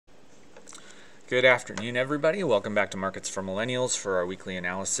Good afternoon, everybody. Welcome back to Markets for Millennials for our weekly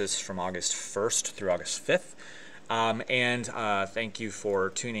analysis from August 1st through August 5th. Thank you for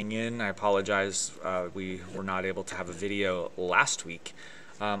tuning in. I apologize we were not able to have a video last week.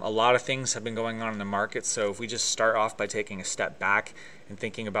 A lot of things have been going on in the market, so if we just start off by taking a step back and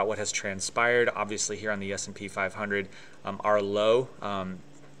thinking about what has transpired, obviously here on the S&P 500, our low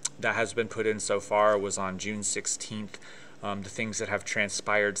that has been put in so far was on June 16th. The things that have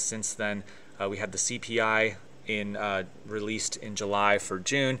transpired since then, we had the CPI released in July for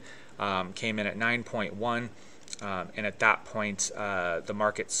June, came in at 9.1, and at that point the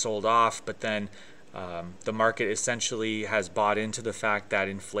market sold off, but then the market essentially has bought into the fact that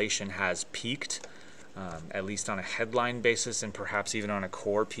inflation has peaked, at least on a headline basis and perhaps even on a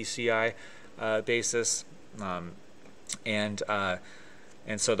core PCI basis. And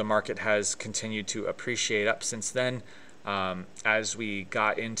so the market has continued to appreciate up since then. As we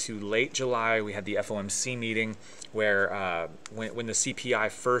got into late July, we had the FOMC meeting where when the CPI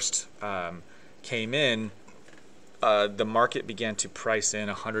first came in, the market began to price in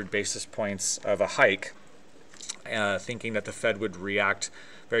 100 basis points of a hike, thinking that the Fed would react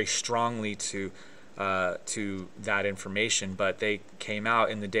very strongly to that information. But they came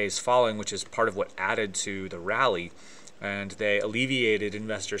out in the days following, which is part of what added to the rally, and they alleviated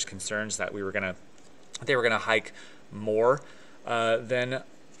investors' concerns that they were going to hike more than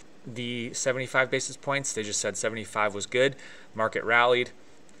the 75 basis points. They just said 75 was good. Market rallied.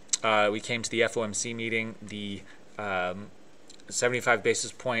 We came to the FOMC meeting. The 75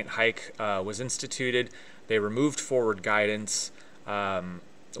 basis point hike was instituted. They removed forward guidance,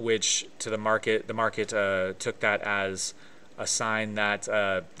 which to the market took that as a sign that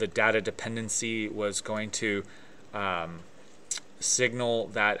the data dependency was going to signal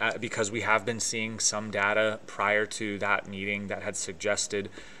that, because we have been seeing some data prior to that meeting that had suggested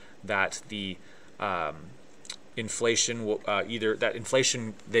that the inflation will I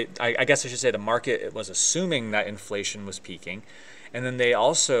guess I should say the market was assuming that inflation was peaking, and then they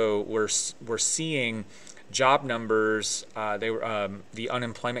also were seeing job numbers. The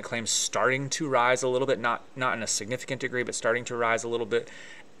unemployment claims starting to rise a little bit, not in a significant degree, but starting to rise a little bit.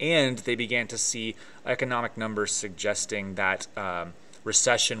 And they began to see economic numbers suggesting that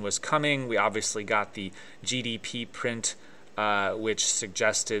recession was coming. We obviously got the GDP print, which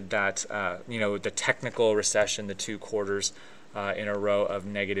suggested that the technical recession, the 2 quarters in a row of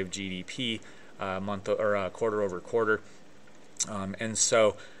negative GDP, quarter over quarter. And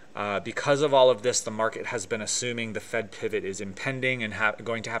so because of all of this, the market has been assuming the Fed pivot is impending and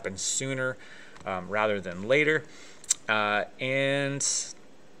going to happen sooner rather than later.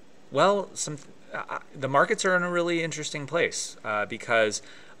 Well, the markets are in a really interesting place because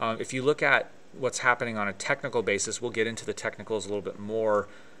if you look at what's happening on a technical basis, we'll get into the technicals a little bit more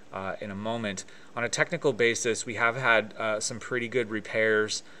in a moment. On a technical basis, we have had some pretty good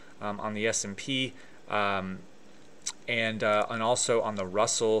repairs on the S&P and also on the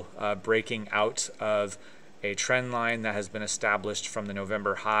Russell, breaking out of a trend line that has been established from the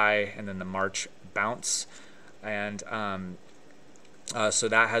November high and then the March bounce. And so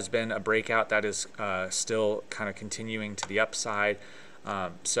that has been a breakout that is still kind of continuing to the upside.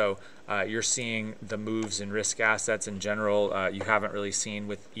 So you're seeing the moves in risk assets in general. You haven't really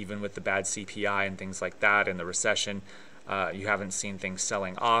seen even with the bad CPI and things like that and the recession. You haven't seen things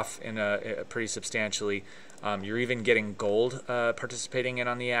selling off in pretty substantially. You're even getting gold participating in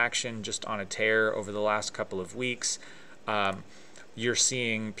on the action, just on a tear over the last couple of weeks. You're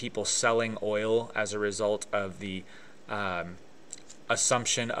seeing people selling oil as a result of the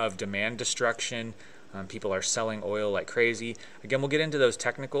assumption of demand destruction. People are selling oil like crazy. Again, we'll get into those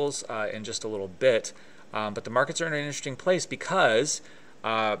technicals in just a little bit, but the markets are in an interesting place because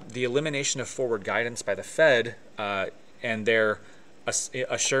the elimination of forward guidance by the Fed and their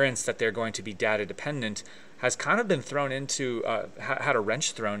assurance that they're going to be data dependent has kind of been thrown into, had a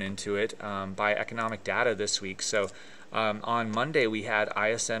wrench thrown into it by economic data this week. So on Monday, we had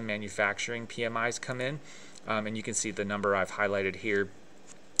ISM manufacturing PMIs come in. And you can see the number I've highlighted here.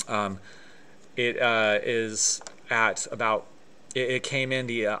 It is at about, it came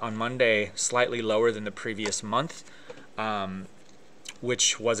in on Monday slightly lower than the previous month,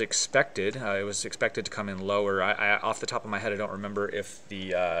 which was expected. It was expected to come in lower. I off the top of my head, I don't remember if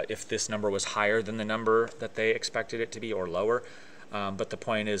this number was higher than the number that they expected it to be or lower. But the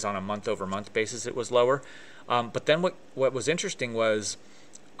point is, on a month-over-month basis, it was lower. But then what was interesting was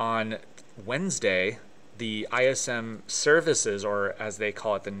on Wednesday, the ISM services, or as they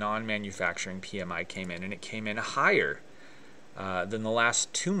call it, the non-manufacturing PMI came in, and it came in higher than the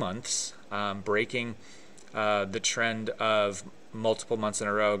last 2 months, breaking the trend of multiple months in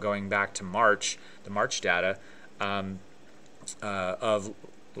a row going back to March, the March data, of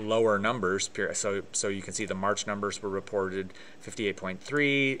lower numbers. So you can see the March numbers were reported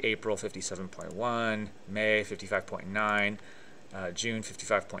 58.3, April 57.1, May 55.9, June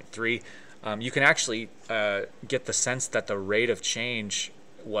 55.3. You can actually get the sense that the rate of change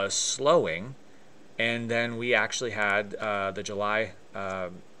was slowing, and then we actually had the July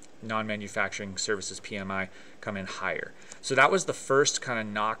non-manufacturing services PMI come in higher. So that was the first kind of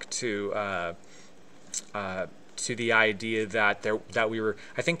knock to the idea that we were.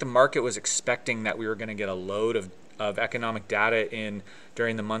 I think the market was expecting that we were going to get a load of economic data in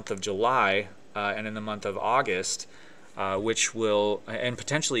during the month of July and in the month of August, which will, and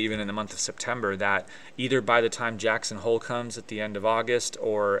potentially even in the month of September, that either by the time Jackson Hole comes at the end of August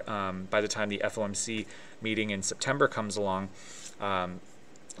or by the time the FOMC meeting in September comes along,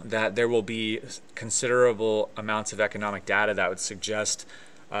 that there will be considerable amounts of economic data that would suggest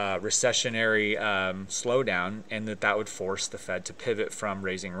recessionary slowdown, and that would force the Fed to pivot from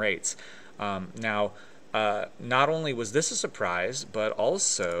raising rates. Now, not only was this a surprise, but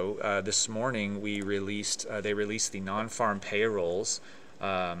also this morning they released the non-farm payrolls,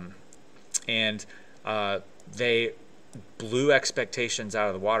 and they blew expectations out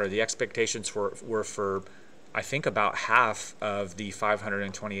of the water. The expectations were for, I think, about half of the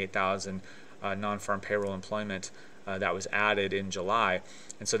 528,000 non-farm payroll employment that was added in July.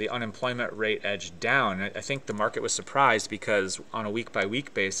 And so the unemployment rate edged down. I think the market was surprised because on a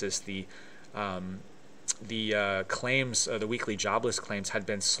week-by-week basis, the claims, the weekly jobless claims, had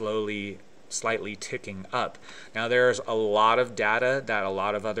been slightly ticking up. Now, there's a lot of data that a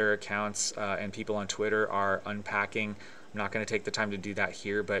lot of other accounts and people on Twitter are unpacking. I'm not going to take the time to do that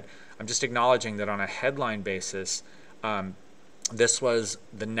here, but I'm just acknowledging that on a headline basis, this was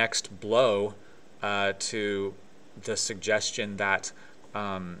the next blow to the suggestion that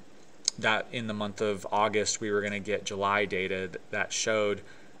that in the month of August we were going to get July data that showed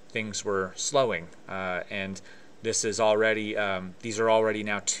things were slowing, and this is already these are already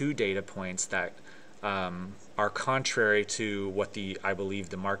now two data points that are contrary to what I believe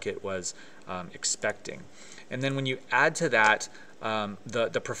the market was expecting. And then when you add to that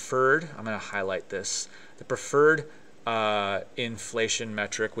the preferred, I'm going to highlight this, the preferred inflation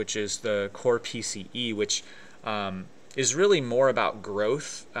metric, which is the core PCE, which is really more about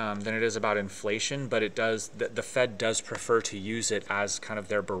growth than it is about inflation, but the Fed does prefer to use it as kind of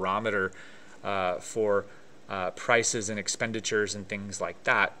their barometer for prices and expenditures and things like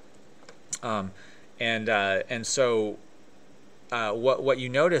that. And so what you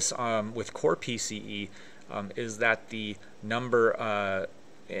notice with core PCE is that the number,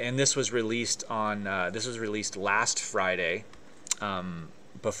 and this was released last Friday,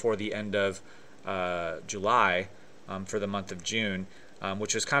 before the end of July, for the month of June,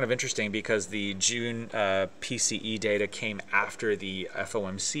 which was kind of interesting because the June PCE data came after the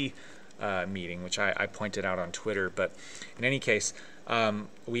FOMC meeting, which I pointed out on Twitter. But in any case,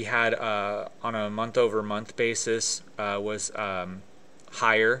 we had on a month-over-month basis was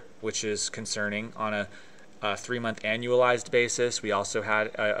higher, which is concerning. On a 3-month annualized basis, we also had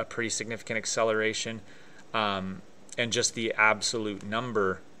a pretty significant acceleration, and just the absolute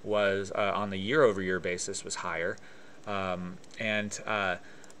number was on the year-over-year basis was higher. And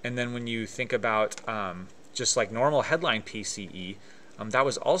then when you think about just like normal headline PCE, that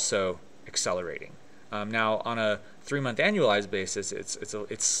was also accelerating. Now on a 3-month annualized basis,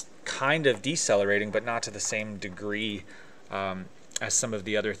 it's kind of decelerating, but not to the same degree as some of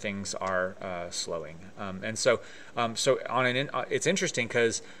the other things are slowing. And so it's interesting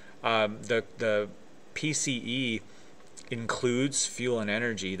because the PCE includes fuel and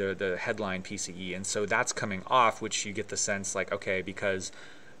energy, the headline PCE, and so that's coming off, which you get the sense like, okay, because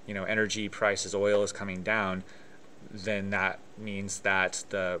energy prices, oil is coming down, then that means that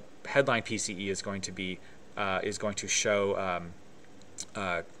the headline PCE is going to show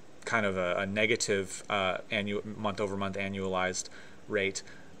kind of a negative month-over-month annualized rate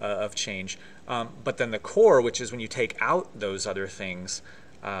of change. But then the core, which is when you take out those other things,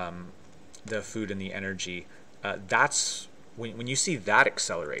 the food and the energy, that's when you see that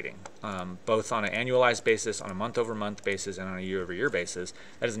accelerating, both on an annualized basis, on a month-over-month basis, and on a year-over-year basis,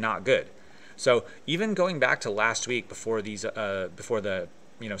 that is not good. So even going back to last week, before the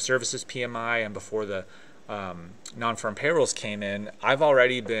services PMI and before the non-farm payrolls came in, I've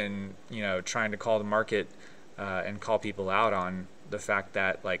already been trying to call the market and call people out on the fact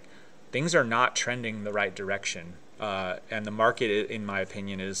that like things are not trending the right direction, and the market, in my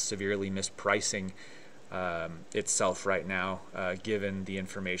opinion, is severely mispricing itself right now, given the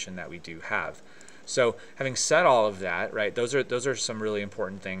information that we do have. So having said all of that, right, those are some really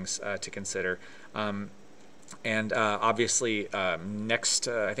important things to consider. And obviously, I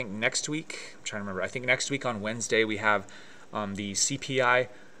think next week, I'm trying to remember, I think next week on Wednesday we have the CPI,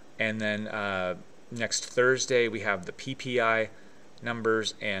 and then next Thursday we have the PPI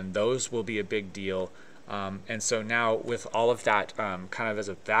numbers, and those will be a big deal. And so now with all of that kind of as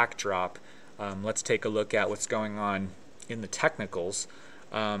a backdrop, let's take a look at what's going on in the technicals.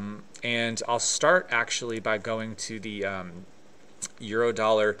 And I'll start actually by going to the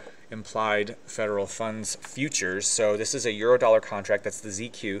Eurodollar implied federal funds futures. So this is a Eurodollar contract. That's the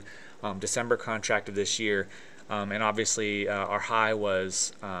ZQ December contract of this year. And obviously our high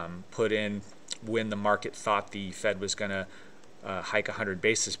was put in when the market thought the Fed was going to hike 100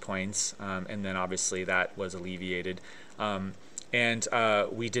 basis points. And then obviously that was alleviated. And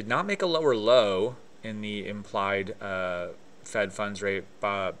we did not make a lower low in the implied Fed funds rate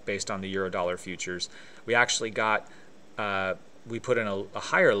based on the Eurodollar futures. We actually got we put in a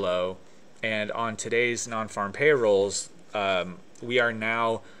higher low, and on today's non-farm payrolls, we are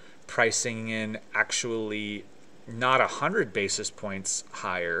now pricing in actually not 100 basis points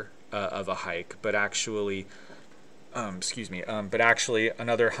higher of a hike, but actually, but actually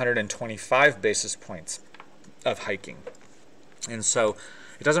another 125 basis points of hiking. And so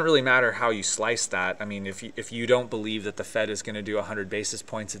it doesn't really matter how you slice that. I mean, if you don't believe that the Fed is going to do 100 basis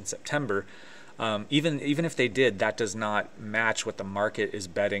points in September, even if they did, that does not match what the market is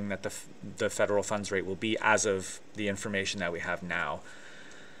betting that the federal funds rate will be as of the information that we have now.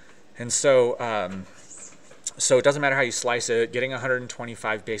 And so so it doesn't matter how you slice it. Getting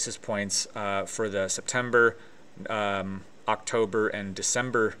 125 basis points for the September, October, and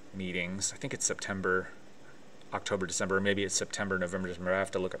December meetings. I think it's September, October, December, or maybe it's September, November, December. I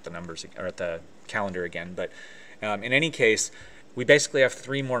have to look up the numbers or at the calendar again. But in any case, we basically have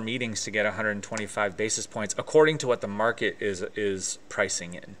 3 more meetings to get 125 basis points according to what the market is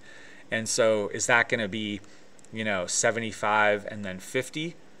pricing in. And so is that going to be, 75 and then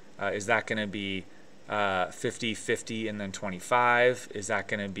 50? Is that going to be 50, 50, and then 25? Is that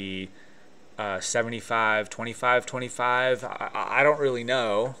going to be 75, 25, 25? I don't really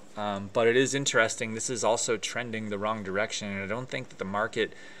know, but it is interesting. This is also trending the wrong direction, and I don't think that the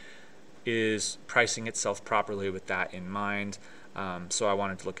market is pricing itself properly with that in mind. So I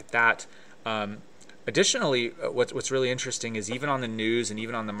wanted to look at that. Additionally, what's really interesting is even on the news and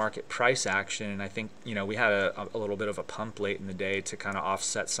even on the market price action, and I think we had a little bit of a pump late in the day to kind of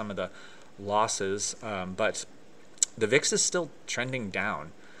offset some of the losses, but the VIX is still trending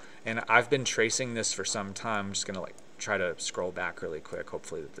down, and I've been tracing this for some time. I'm just gonna try to scroll back really quick.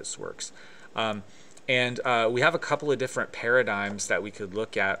 Hopefully that this works. And we have a couple of different paradigms that we could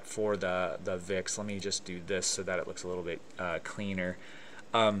look at for the VIX. Let me just do this so that it looks a little bit cleaner.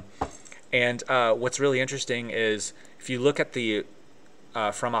 And what's really interesting is if you look at the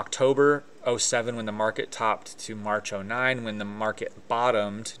from October 07 when the market topped to March 09 when the market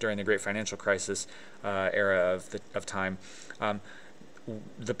bottomed during the Great Financial Crisis era of time,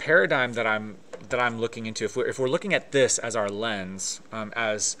 the paradigm that I'm looking into, if we're looking at this as our lens,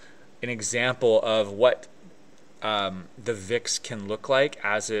 as an example of what the VIX can look like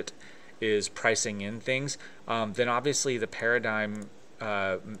as it is pricing in things, then obviously the paradigm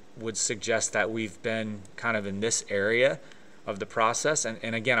would suggest that we've been kind of in this area of the process.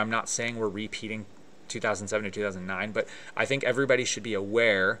 And again, I'm not saying we're repeating 2007 to 2009, but I think everybody should be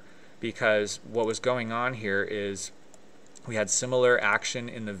aware, because what was going on here is we had similar action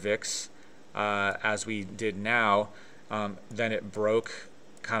in the VIX as we did now. Then it broke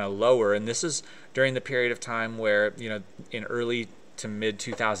kind of lower, and this is during the period of time where in early to mid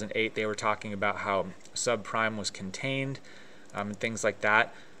 2008 they were talking about how subprime was contained, and things like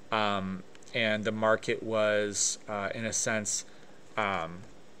that, and the market was in a sense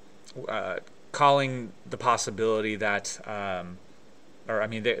calling the possibility that or I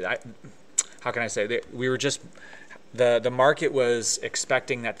mean how can I say we were just the market was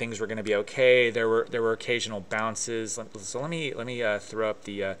expecting that things were going to be okay. There were occasional bounces. So let me throw up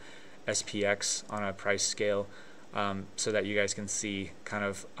the SPX on a price scale so that you guys can see kind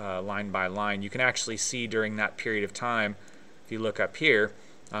of line by line. You can actually see during that period of time, if you look up here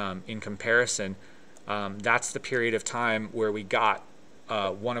in comparison, that's the period of time where we got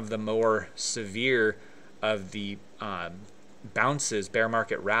one of the more severe of the bounces, bear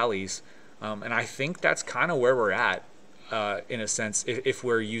market rallies. And I think that's kind of where we're at, in a sense, if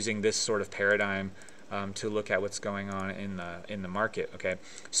we're using this sort of paradigm to look at what's going on in the market. Okay,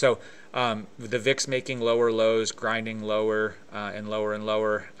 so the VIX making lower lows, grinding lower and lower and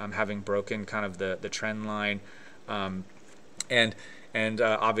lower, having broken kind of the trend line, and And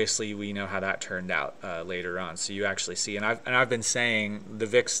obviously we know how that turned out later on. So you actually see, and I've been saying the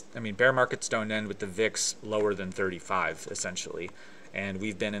VIX, I mean, bear markets don't end with the VIX lower than 35 essentially. And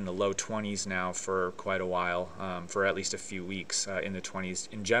we've been in the low 20s now for quite a while, for at least a few weeks, in the 20s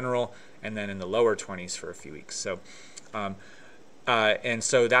in general, and then in the lower 20s for a few weeks. So, and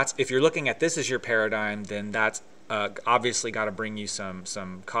so that's, if you're looking at this as your paradigm, then that's obviously got to bring you some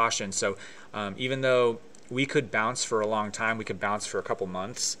caution. So even though we could bounce for a long time, we could bounce for a couple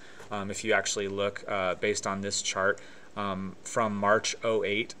months. If you actually look based on this chart, from March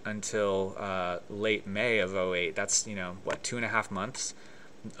 08 until late May of 08, that's, you know, what, 2.5 months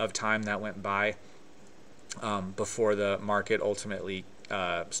of time that went by before the market ultimately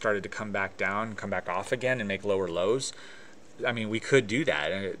started to come back down, come back off again and make lower lows. I mean, we could do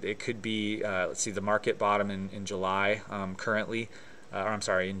that. It could be, let's see, the market bottom in July currently, or I'm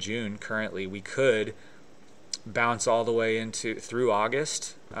sorry, in June currently. We could bounce all the way through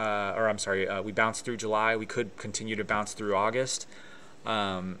August, or I'm sorry, we bounced through July. We could continue to bounce through August,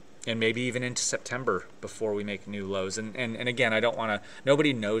 and maybe even into September before we make new lows. And again, I don't want to,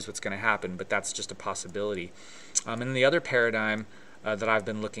 nobody knows what's going to happen, but that's just a possibility. And the other paradigm that I've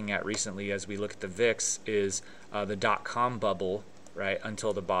been looking at recently as we look at the VIX is the dot-com bubble, right,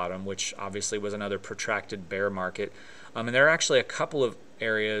 until the bottom, which obviously was another protracted bear market. And there are actually a couple of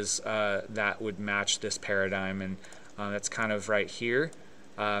areas that would match this paradigm, and that's kind of right here.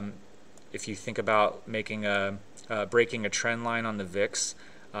 If you think about making breaking a trend line on the VIX,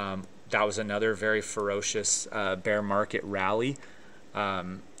 that was another very ferocious bear market rally.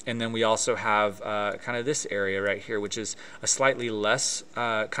 And then we also have kind of this area right here, which is a slightly less,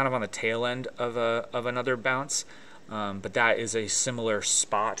 kind of on the tail end of another bounce, but that is a similar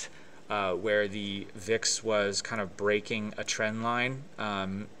spot where the VIX was kind of breaking a trend line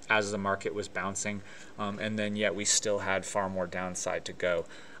as the market was bouncing, and then yet we still had far more downside to go.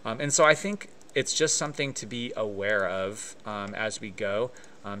 And so I think it's just something to be aware of as we go.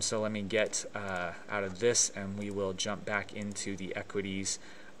 So let me get out of this and we will jump back into the equities.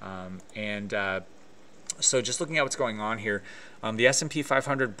 So just looking at what's going on here, the S&P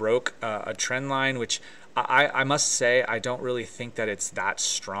 500 broke a trend line, which I must say I don't really think that it's that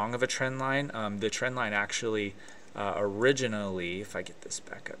strong of a trend line. The trend line actually originally, if I get this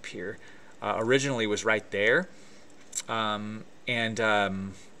back up here, originally was right there, and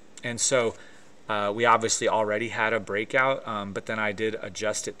so we obviously already had a breakout, but then I did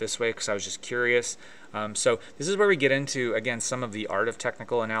adjust it this way because I was just curious. So this is where we get into, again, some of the art of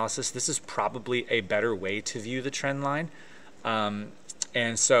technical analysis. This is probably a better way to view the trend line.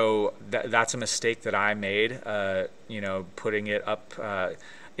 And so that's a mistake that I made, you know, putting it up.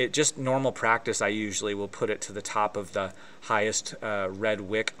 It just normal practice, I usually will put it to the top of the highest red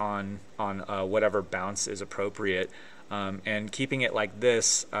wick on whatever bounce is appropriate. And keeping it like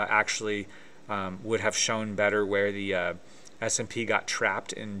this actually would have shown better where the S&P got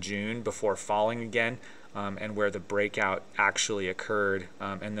trapped in June before falling again, and where the breakout actually occurred,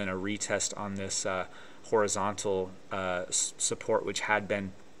 and then a retest on this horizontal support, which had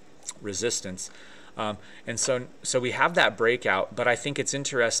been resistance. And so we have that breakout, but I think it's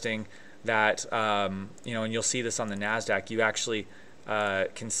interesting that, you know, and you'll see this on the NASDAQ, you actually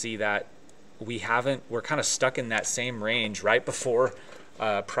can see that we're kind of stuck in that same range right before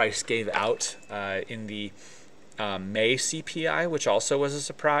price gave out in the May CPI, which also was a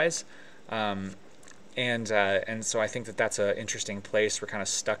surprise. And so I think that that's an interesting place. We're kind of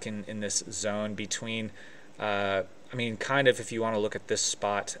stuck in this zone between, I mean, kind of, if you want to look at this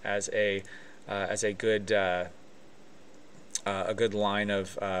spot as a good line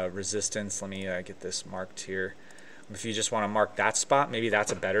of resistance. Let me get this marked here. If you just want to mark that spot, maybe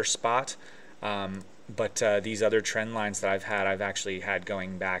that's a better spot. But these other trend lines that I've actually had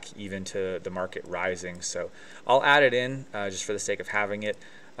going back even to the market rising. So I'll add it in just for the sake of having it.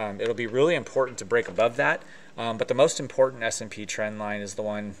 It'll be really important to break above that. But the most important S&P trend line is the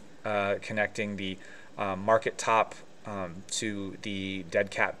one connecting the market top to the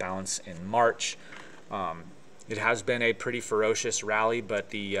dead cat balance in March. It has been a pretty ferocious rally,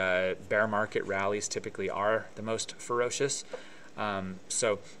 but the bear market rallies typically are the most ferocious.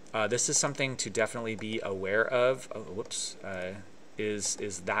 So this is something to definitely be aware of. Oh, whoops,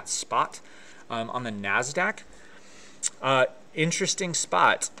 is that spot on the NASDAQ? Interesting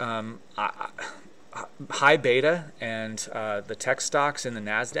spot. High beta and the tech stocks in the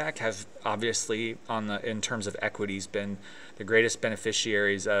NASDAQ have obviously, in terms of equities, been the greatest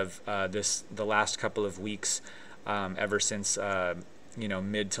beneficiaries of the last couple of weeks, ever since you know,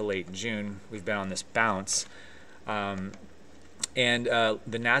 mid to late June. We've been on this bounce. And the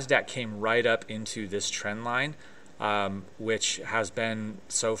NASDAQ came right up into this trend line, which has been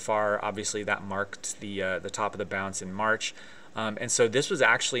so far, obviously that marked the top of the bounce in March. And so this was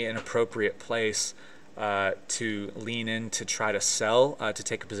actually an appropriate place to lean in to try to sell, to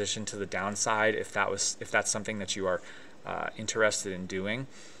take a position to the downside if that's something that you are interested in doing.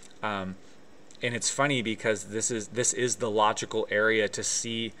 And it's funny because this is the logical area to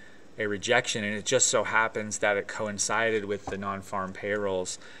see a rejection, and it just so happens that it coincided with the non-farm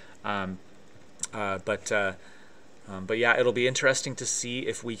payrolls. But yeah, it'll be interesting to see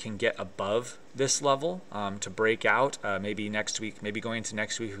if we can get above this level to break out. Maybe next week, maybe going into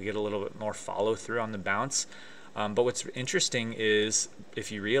next week, we get a little bit more follow through on the bounce. But what's interesting is,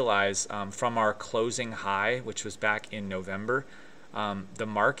 if you realize, from our closing high, which was back in November, the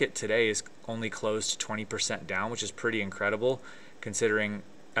market today is only closed 20% down, which is pretty incredible considering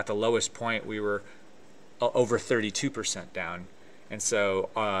at the lowest point we were over 32% down. And so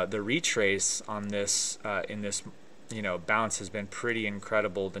the retrace on this in this bounce has been pretty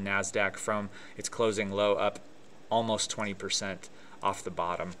incredible. The NASDAQ from its closing low up almost 20% off the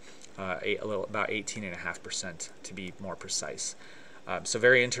bottom, about 18.5% to be more precise. So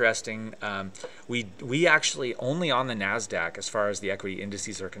very interesting. We actually only on the NASDAQ, as far as the equity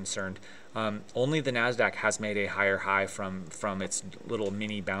indices are concerned, only the NASDAQ has made a higher high from its little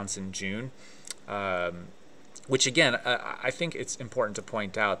mini bounce in June. Which again, I think it's important to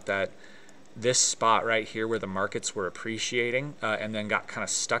point out that this spot right here where the markets were appreciating and then got kind of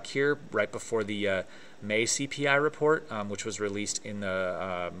stuck here right before the May CPI report, which was released in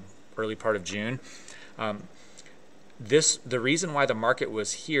the early part of June. The reason why the market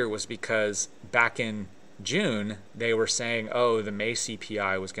was here was because back in June they were saying, oh, the May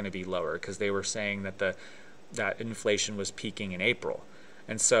CPI was going to be lower because they were saying that that inflation was peaking in April.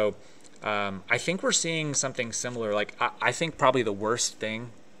 And so I think we're seeing something similar. Like I think probably the worst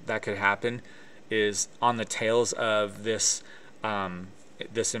thing that could happen is on the tails of this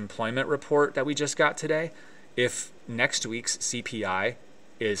this employment report that we just got today. If next week's CPI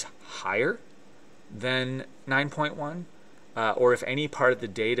is higher than 9.1, or if any part of the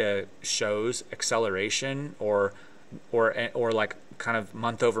data shows acceleration or like kind of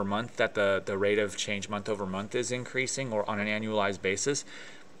month over month, that the rate of change month over month is increasing or on an annualized basis,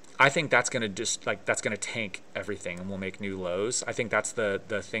 I think that's going to tank everything and we'll make new lows. I think that's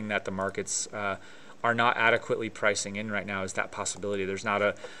the thing that the markets are not adequately pricing in right now, is that possibility. There's not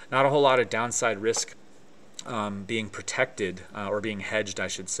a whole lot of downside risk being protected or being hedged, I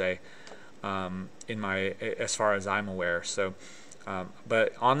should say, as far as I'm aware. So,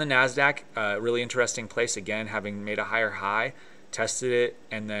 but on the NASDAQ, really interesting place again, having made a higher high, tested it,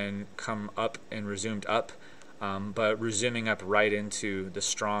 and then come up and resumed up. But resuming up right into the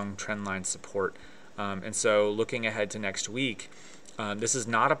strong trendline support. And so looking ahead to next week, this is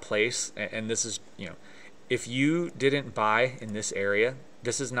not a place, and this is, if you didn't buy in this area,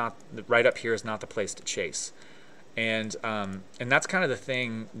 this is not, right up here is not the place to chase. And that's kind of the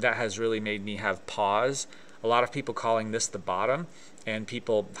thing that has really made me have pause. A lot of people calling this the bottom, and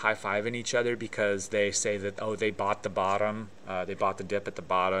people high-fiving each other because they say that, oh, they bought the bottom, they bought the dip at the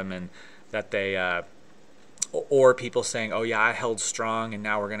bottom, and that they... or people saying, oh yeah, I held strong and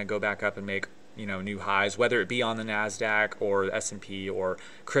now we're going to go back up and make new highs, whether it be on the NASDAQ or the S&P or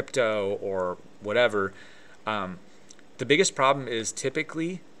crypto or whatever. The biggest problem is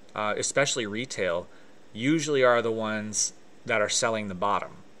typically, especially retail, usually are the ones that are selling the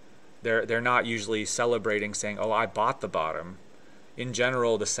bottom. They're not usually celebrating, saying, oh, I bought the bottom. In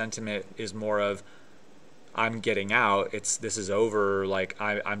general, the sentiment is more of, I'm getting out, this is over, like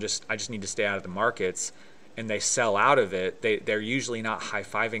I just need to stay out of the markets. And they sell out of it, they're usually not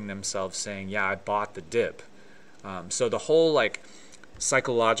high-fiving themselves saying, yeah, I bought the dip. So the whole like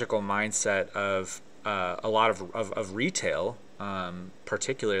psychological mindset of a lot of retail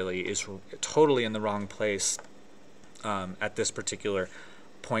particularly is totally in the wrong place at this particular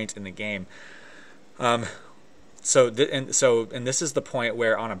point in the game. And this is the point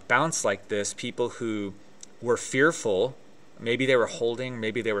where on a bounce like this, people who were fearful, maybe they were holding,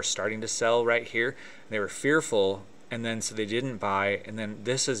 maybe they were starting to sell right here, they were fearful, and then so they didn't buy, and then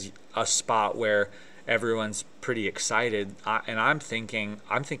this is a spot where everyone's pretty excited, and I'm thinking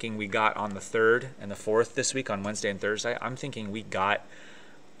we got on the 3rd and the 4th this week, on Wednesday and Thursday, I'm thinking we got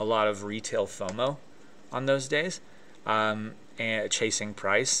a lot of retail FOMO on those days, and chasing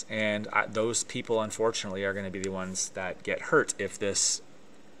price, and those people unfortunately are going to be the ones that get hurt if this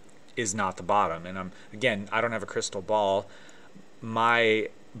is not the bottom. And again, I don't have a crystal ball. My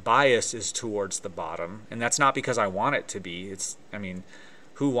bias is towards the bottom, and that's not because I want it to be.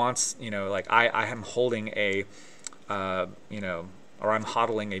 Who wants, like I am holding a or I'm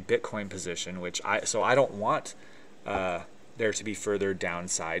hodling a Bitcoin position, so I don't want there to be further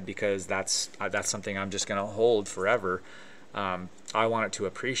downside, because that's something I'm just going to hold forever. I want it to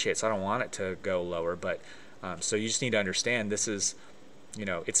appreciate, so I don't want it to go lower. But so you just need to understand, this is,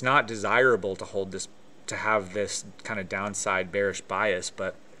 it's not desirable to hold this, to have this kind of downside bearish bias,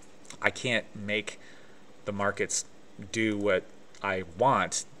 but I can't make the markets do what I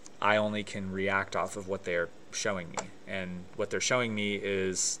want. I only can react off of what they're showing me, and what they're showing me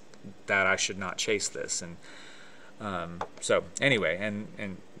is that I should not chase this. And so anyway,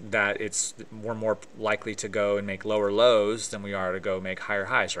 and that we're more likely to go and make lower lows than we are to go make higher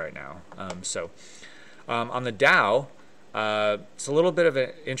highs right now. On the Dow, it's a little bit of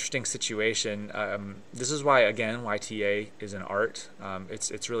an interesting situation. This is why, again, YTA is an art.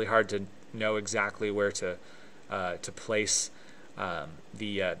 It's really hard to know exactly where to place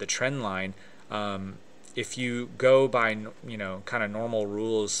the trend line. If you go by kind of normal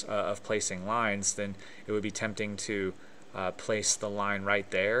rules of placing lines, then it would be tempting to place the line right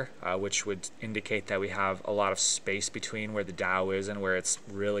there, which would indicate that we have a lot of space between where the Dow is and where its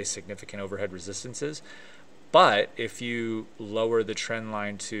really significant overhead resistance is. But if you lower the trend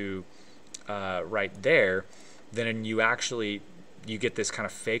line to right there, then you get this kind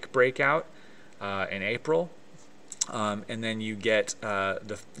of fake breakout in April. And then you get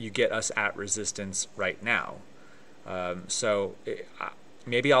us at resistance right now.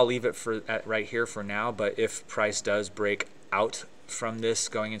 Maybe I'll leave it right here for now. But if price does break out from this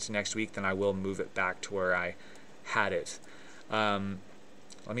going into next week, then I will move it back to where I had it.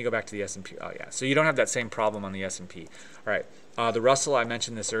 Let me go back to the S&P. Oh yeah, so you don't have that same problem on the S&P. All right, the Russell, I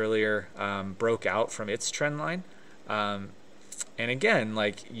mentioned this earlier, broke out from its trend line. And again,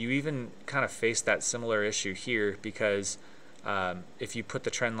 like, you even kind of face that similar issue here, because if you put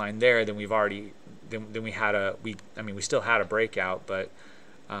the trend line there, then we still had a breakout, but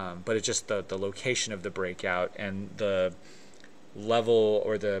it's just the location of the breakout and the level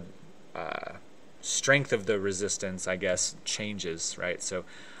or the strength of the resistance, I guess, changes, right? So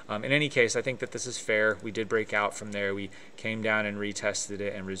in any case, I think that this is fair. We did break out from there. We came down and retested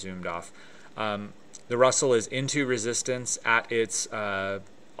it and resumed off. The Russell is into resistance at it's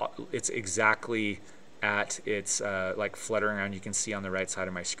exactly at its like fluttering around. You can see on the right side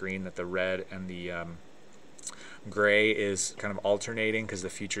of my screen that the red and the gray is kind of alternating because the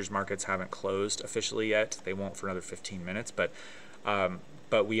futures markets haven't closed officially yet. They won't for another 15 minutes, but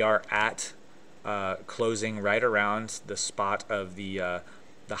we are at closing right around the spot of the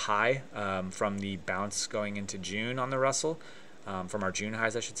high from the bounce going into June on the Russell, from our June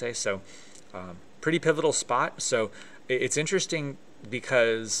highs, I should say. So pretty pivotal spot. So it's interesting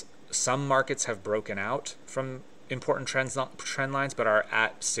because some markets have broken out from important trend lines but are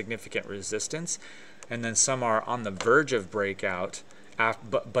at significant resistance, and then some are on the verge of breakout,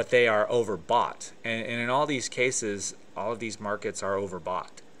 but they are overbought. And in all these cases, all of these markets are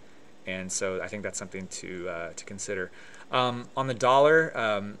overbought. And so I think that's something to consider. On the dollar,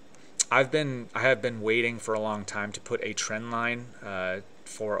 I have been waiting for a long time to put a trend line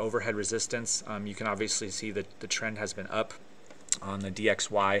for overhead resistance. You can obviously see that the trend has been up on the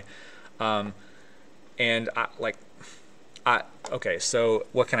DXY. Okay, so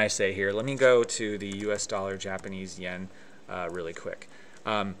what can I say here? Let me go to the US dollar, Japanese yen really quick.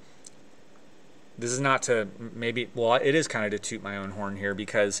 This is not to it is kind of to toot my own horn here,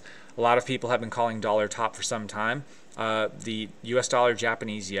 because a lot of people have been calling dollar top for some time. The US dollar,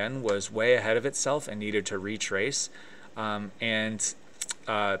 Japanese yen was way ahead of itself and needed to retrace. I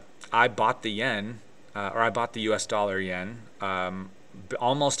bought the yen, or I bought the US dollar yen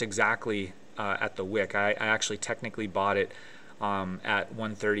almost exactly at the wick. I actually technically bought it at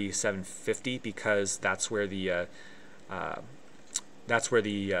 137.50 because that's where the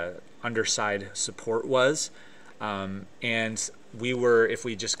underside support was. And we were, if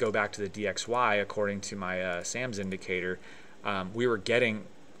we just go back to the DXY, according to my SAMS indicator, we were getting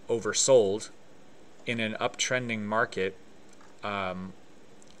oversold in an uptrending market, and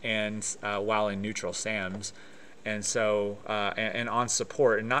while in neutral SAMS. And so and on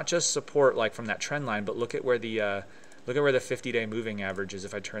support, and not just support like from that trend line, but look at where the 50-day moving average is.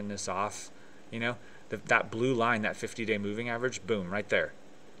 If I turn this off, that blue line, that 50-day moving average, boom, right there.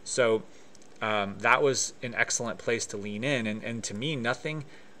 So that was an excellent place to lean in. And to me, nothing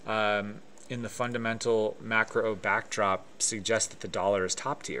in the fundamental macro backdrop suggests that the dollar is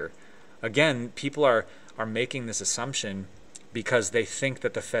top tier. Again, people are making this assumption because they think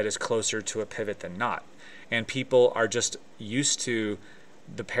that the Fed is closer to a pivot than not. And people are just used to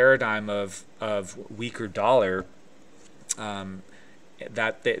the paradigm of weaker dollar,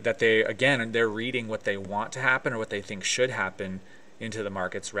 that they again, they're reading what they want to happen or what they think should happen into the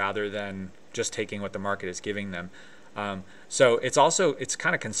markets rather than just taking what the market is giving them. So it's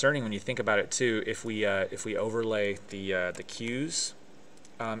kind of concerning when you think about it too. If we overlay the Qs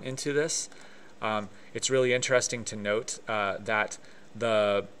into this, it's really interesting to note that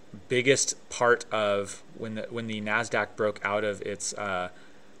the biggest part of when the Nasdaq broke out of its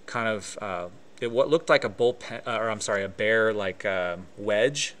what looked like a bear like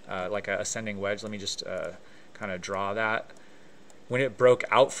wedge, like a ascending wedge. Let me just kind of draw that. When it broke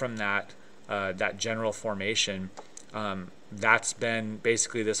out from that general formation, that's been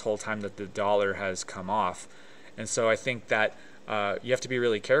basically this whole time that the dollar has come off. And so I think that you have to be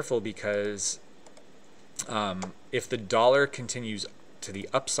really careful, because if the dollar continues to the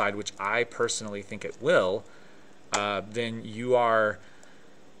upside, which I personally think it will, then you're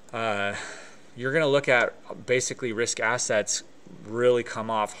going to look at basically risk assets really come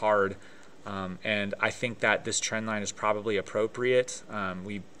off hard. And I think that this trend line is probably appropriate.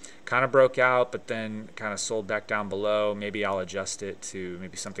 We kind of broke out, but then kind of sold back down below. Maybe I'll adjust it to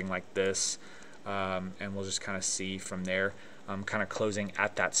maybe something like this, and we'll just kind of see from there. Kind of closing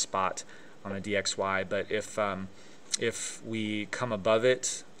at that spot on the DXY. But if we come above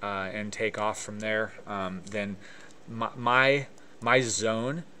it and take off from there, then my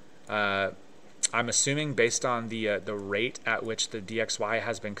zone, I'm assuming based on the rate at which the DXY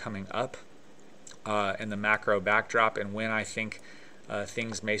has been coming up, and the macro backdrop, and when I think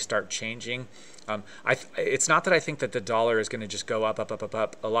things may start changing. It's not that I think that the dollar is going to just go up, up, up, up,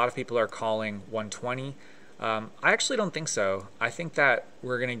 up. A lot of people are calling 120. I actually don't think so. I think that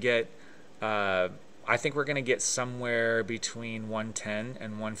we're going to get somewhere between 110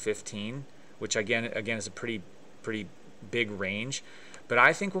 and 115, which again is a pretty big range. But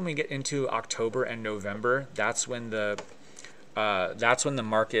I think when we get into October and November, that's when the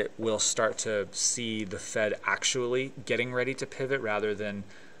market will start to see the Fed actually getting ready to pivot, rather than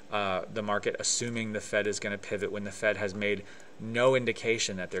the market assuming the Fed is going to pivot when the Fed has made no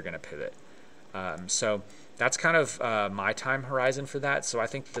indication that they're going to pivot. So that's kind of my time horizon for that. So I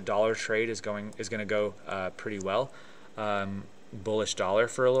think the dollar trade is going to go pretty well, bullish dollar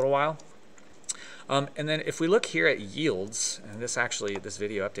for a little while. And then if we look here at yields, and this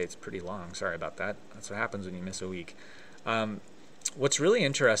video update's pretty long. Sorry about that. That's what happens when you miss a week. What's really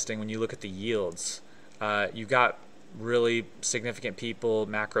interesting when you look at the yields, you've got really significant people,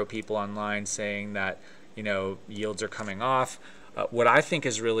 macro people online saying that, yields are coming off. What I think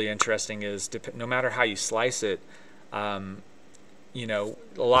is really interesting is no matter how you slice it, a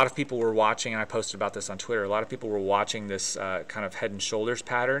lot of people were watching, and I posted about this on Twitter, a lot of people were watching this kind of head and shoulders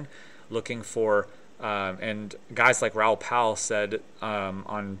pattern, looking for, and guys like Raoul Pal said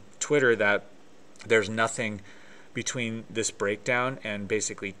on Twitter that there's nothing between this breakdown and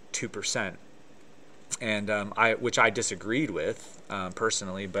basically 2%. And which I disagreed with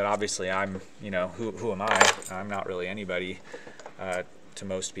personally, but obviously I'm, who am I? I'm not really anybody to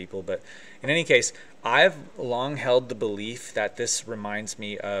most people. But in any case, I've long held the belief that this reminds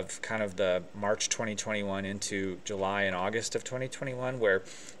me of kind of the March 2021 into July and August of 2021, where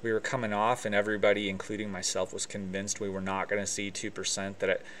we were coming off and everybody, including myself, was convinced we were not going to see 2%,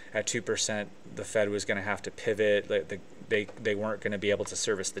 that at 2% the Fed was going to have to pivot, they weren't going to be able to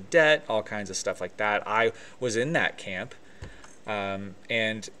service the debt, all kinds of stuff like that. I was in that camp, and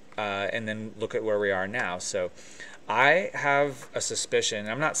then look at where we are now. So I have a suspicion,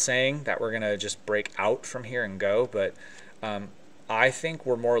 I'm not saying that we're going to just break out from here and go, but I think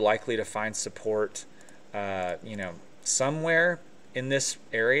we're more likely to find support, somewhere in this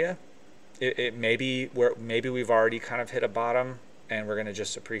area. It maybe we've already kind of hit a bottom and we're going to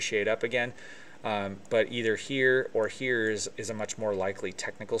just appreciate up again. But either here or here is a much more likely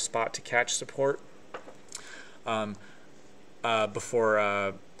technical spot to catch support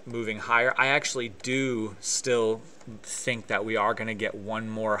before moving higher. I actually do still think that we are going to get one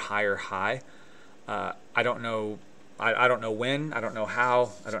more higher high. I don't know. I don't know when. I don't know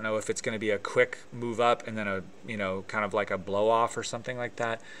how. I don't know if it's going to be a quick move up and then a kind of like a blow off or something like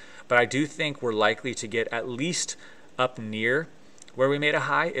that. But I do think we're likely to get at least up near where we made a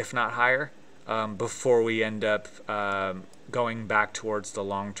high, if not higher, before we end up going back towards the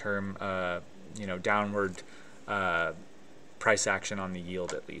long-term, downward price action on the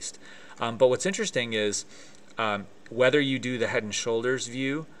yield at least. But what's interesting is whether you do the head and shoulders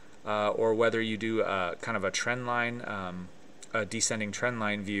view or whether you do kind of a trend line, a descending trend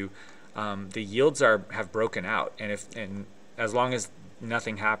line view, the yields have broken out, and as long as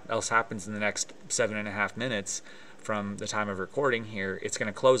nothing else happens in the next 7.5 minutes from the time of recording here, it's going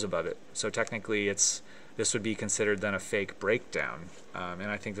to close above it. So technically, this would be considered then a fake breakdown, and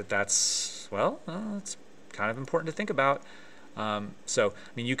I think that's it's kind of important to think about. So,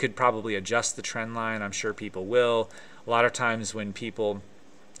 I mean, you could probably adjust the trend line. I'm sure people will. A lot of times when people,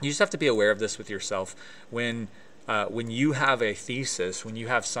 you just have to be aware of this with yourself. When you have a thesis, when you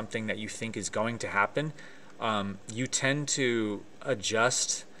have something that you think is going to happen, you tend to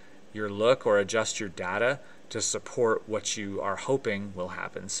adjust your look or adjust your data to support what you are hoping will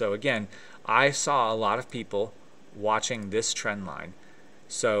happen. So again, I saw a lot of people watching this trend line.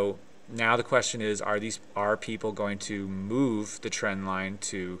 So now the question is, are people going to move the trend line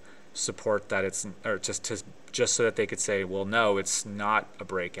to support that it's, or just so that they could say, well, no, it's not a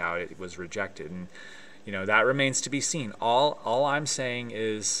breakout, it was rejected. And you know, that remains to be seen. All I'm saying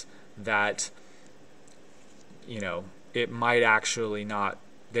is that, you know, it might actually not,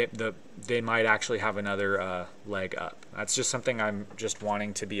 they might actually have another leg up. That's just something I'm just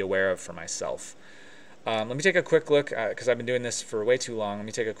wanting to be aware of for myself. Let me take a quick look, because I've been doing this for way too long. Let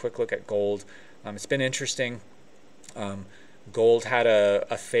me take a quick look at gold. It's been interesting. Gold had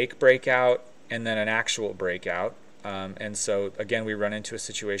a fake breakout and then an actual breakout. And so, again, we run into a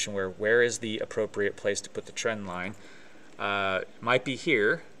situation where is the appropriate place to put the trend line? It might be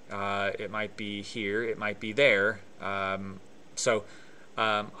here. It might be here. It might be there. So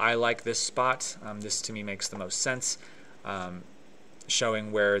I like this spot. This, to me, makes the most sense.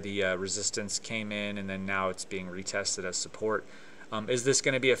 Showing where the resistance came in, and then now it's being retested as support. Is this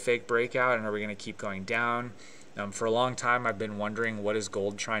going to be a fake breakout, and are we going to keep going down? For a long time, I've been wondering, what is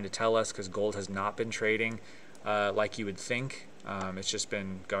gold trying to tell us? Because gold has not been trading like you would think. It's just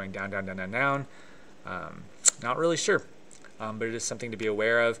been going down, down, down, down, down. Not really sure, but it is something to be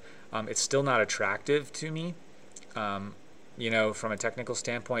aware of. It's still not attractive to me. You know, from a technical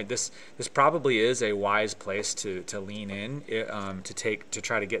standpoint, this probably is a wise place to lean in, to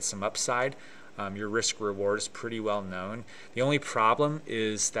try to get some upside. Your risk reward is pretty well known. The only problem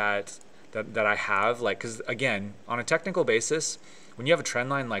is that I have, like, because again, on a technical basis, when you have a trend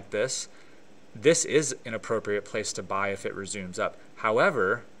line like this is an appropriate place to buy if it resumes up.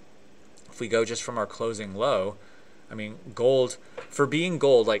 However, if we go just from our closing low, I mean, gold, for being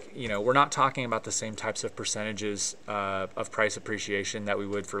gold, like, you know, we're not talking about the same types of percentages of price appreciation that we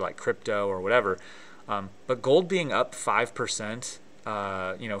would for like crypto or whatever. But gold being up 5%,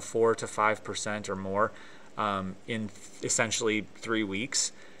 you know, 4 to 5% or more in essentially 3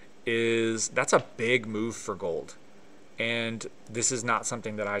 weeks, that's a big move for gold. And this is not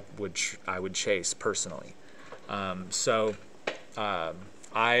something that I would chase personally. So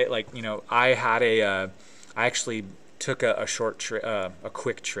I, like, you know, I actually took a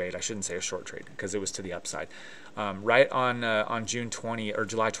quick trade. I shouldn't say a short trade because it was to the upside. Right on June 20 or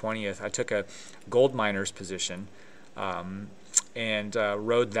July 20th, I took a gold miners position and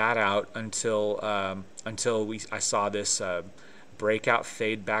rode that out until I saw this breakout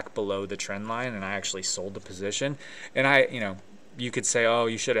fade back below the trend line, and I actually sold the position. And you know, you could say, oh,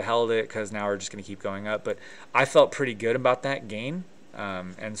 you should have held it because now we're just going to keep going up. But I felt pretty good about that gain,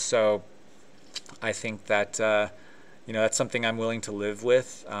 and so I think that you know, that's something I'm willing to live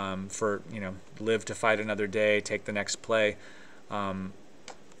with, for, you know, live to fight another day, take the next play. I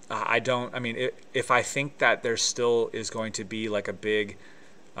mean, if I think that there still is going to be like a big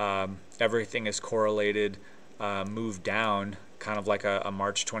everything is correlated move down, kind of like a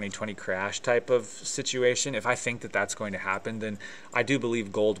March 2020 crash type of situation, if I think that that's going to happen, then I do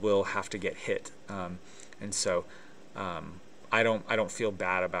believe gold will have to get hit. And so I don't feel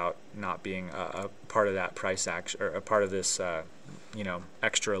bad about not being a part of that price action, or a part of this, you know,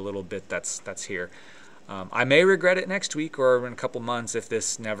 extra little bit that's here. I may regret it next week or in a couple months if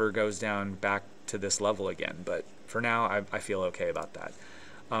this never goes down back to this level again. But for now, I feel okay about that.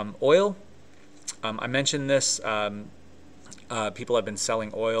 Oil, I mentioned this. People have been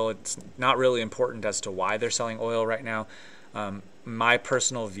selling oil. It's not really important as to why they're selling oil right now. My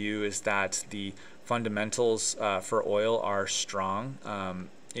personal view is that the fundamentals for oil are strong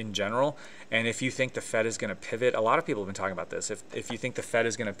in general. And if you think the Fed is going to pivot, a lot of people have been talking about this. If you think the Fed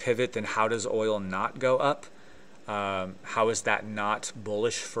is going to pivot, then how does oil not go up? How is that not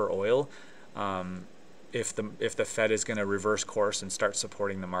bullish for oil? If the Fed is going to reverse course and start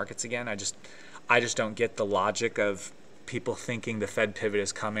supporting the markets again, I just don't get the logic of people thinking the Fed pivot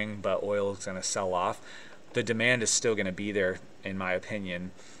is coming, but oil is going to sell off. The demand is still going to be there, in my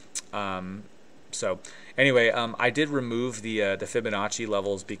opinion. So anyway, I did remove the Fibonacci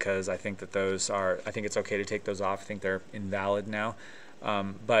levels because I think that I think it's okay to take those off. I think they're invalid now.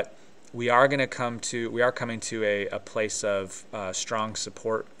 But we are coming to a place of strong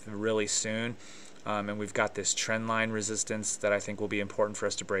support really soon. And we've got this trend line resistance that I think will be important for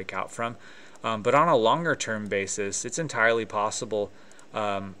us to break out from. But on a longer term basis, it's entirely possible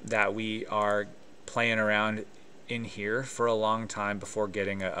that we are playing around in here for a long time before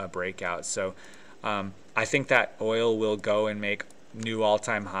getting a breakout. So I think that oil will go and make new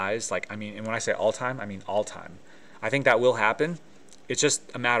all-time highs. Like, I mean, and when I say all-time, I mean all-time. I think that will happen. It's just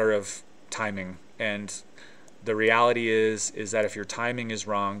a matter of timing. And the reality is that if your timing is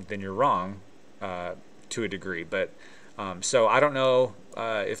wrong, then you're wrong to a degree. But so I don't know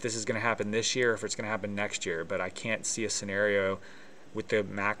if this is going to happen this year or if it's going to happen next year. But I can't see a scenario with the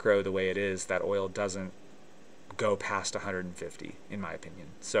macro the way it is that oil doesn't go past 150, in my opinion.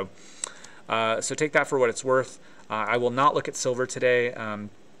 So so take that for what it's worth. I will not look at silver today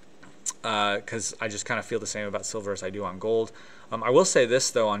because I just kind of feel the same about silver as I do on gold. I will say this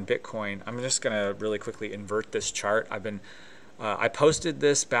though on Bitcoin. I'm just going to really quickly invert this chart. I posted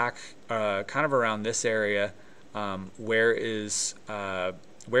this back kind of around this area. Where is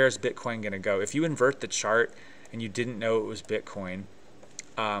Bitcoin going to go? If you invert the chart and you didn't know it was Bitcoin,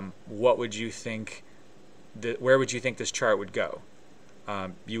 what would you think? Where would you think this chart would go?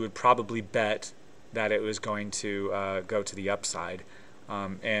 You would probably bet that it was going to go to the upside.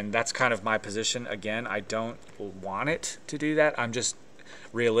 And that's kind of my position. Again, I don't want it to do that. I'm just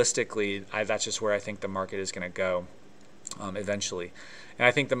realistically, that's just where I think the market is going to go eventually. And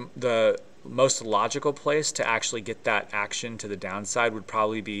I think the most logical place to actually get that action to the downside would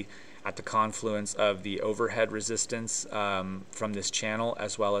probably be at the confluence of the overhead resistance from this channel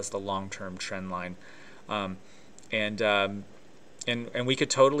as well as the long-term trend line. And we could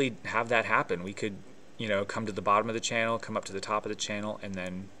totally have that happen. We could, come to the bottom of the channel, come up to the top of the channel, and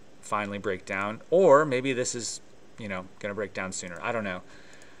then finally break down. Or maybe this is, going to break down sooner. I don't know.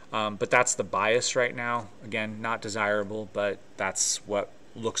 But that's the bias right now. Again, not desirable, but that's what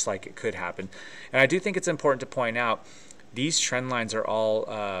looks like it could happen. And I do think it's important to point out these trend lines are all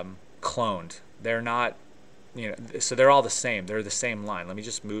cloned. They're not, so they're all the same. They're the same line. Let me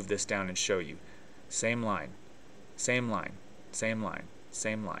just move this down and show you. Same line, same line, same line,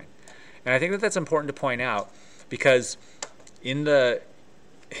 same line. And I think that that's important to point out because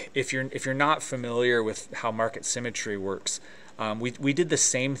if you're not familiar with how market symmetry works, we did the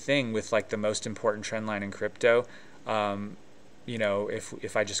same thing with like the most important trend line in crypto.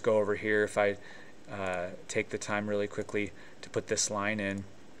 If I just go over here, if I take the time really quickly to put this line in,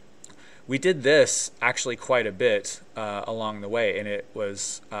 we did this actually quite a bit along the way, and it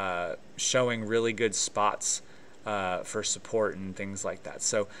was showing really good spots for support and things like that.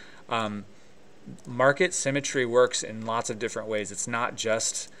 So market symmetry works in lots of different ways. It's not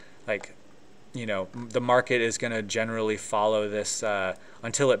just like, the market is going to generally follow this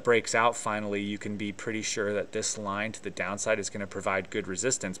until it breaks out finally. You can be pretty sure that this line to the downside is going to provide good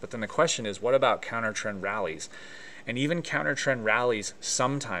resistance. But then the question is, what about counter trend rallies? And even counter trend rallies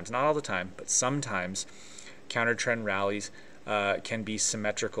sometimes, not all the time, but sometimes counter trend rallies can be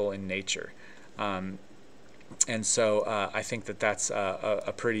symmetrical in nature. And so I think that that's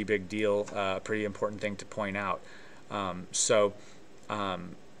a pretty big deal, a pretty important thing to point out.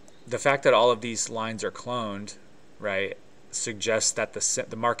 The fact that all of these lines are cloned, right, suggests that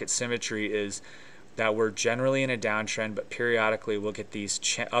the market symmetry is that we're generally in a downtrend, but periodically we'll get these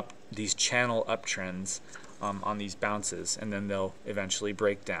channel uptrends on these bounces, and then they'll eventually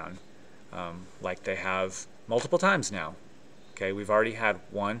break down, like they have multiple times now. Okay, we've already had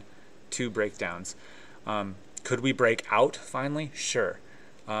 1, 2 breakdowns. Could we break out finally? Sure,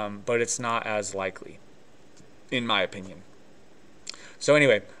 but it's not as likely, in my opinion. So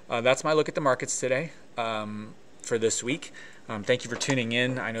anyway, that's my look at the markets today for this week. Thank you for tuning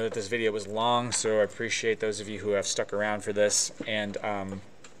in. I know that this video was long, so I appreciate those of you who have stuck around for this. And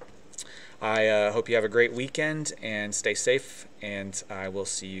I hope you have a great weekend and stay safe, and I will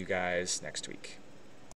see you guys next week.